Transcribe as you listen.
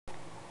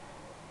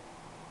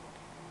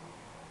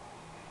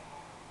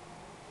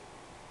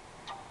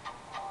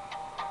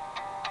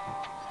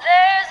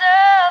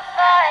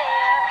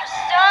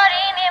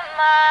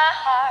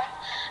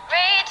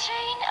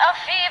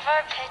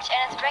fever pitch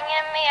and it's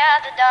bringing me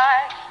out the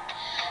dark.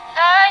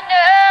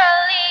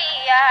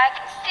 Finally, I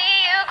can see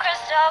you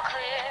crystal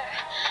clear.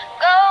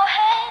 Go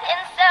ahead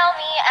and sell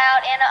me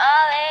out and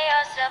I'll lay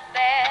your stuff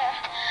bare.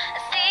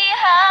 See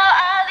how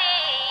I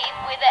leave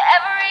with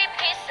every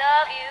piece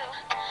of you.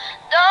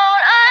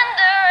 Don't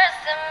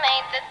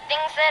underestimate the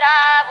things that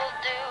I will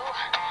do.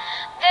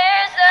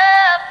 There's a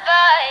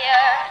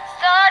fire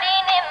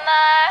starting in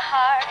my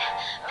heart,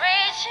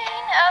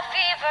 reaching a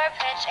fever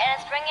pitch and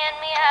it's bringing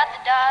me out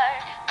the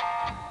dark.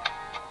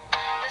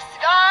 The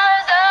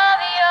scars of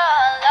your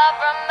love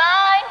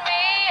remind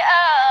me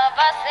of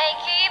us. They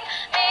keep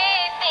me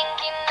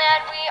thinking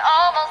that we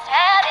almost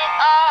had it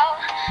all.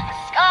 The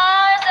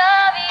scars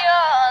of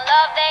your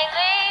love, they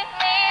leave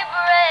me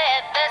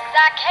breathless.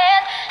 I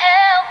can't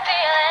help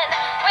feeling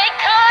we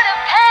could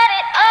have had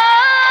it all.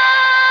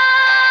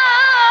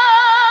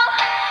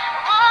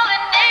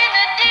 Rolling in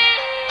the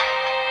deep,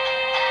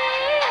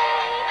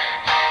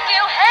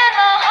 you had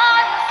my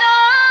heart and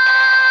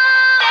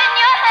soul in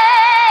your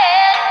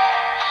hand,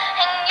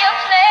 and you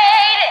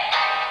played it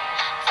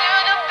to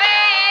the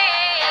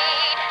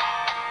beat.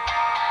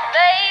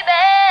 Baby,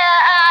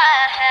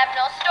 I have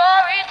no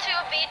story to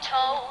be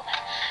told,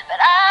 but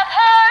I've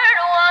heard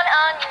one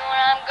on you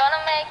and I'm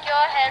gonna make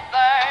your head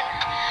burn.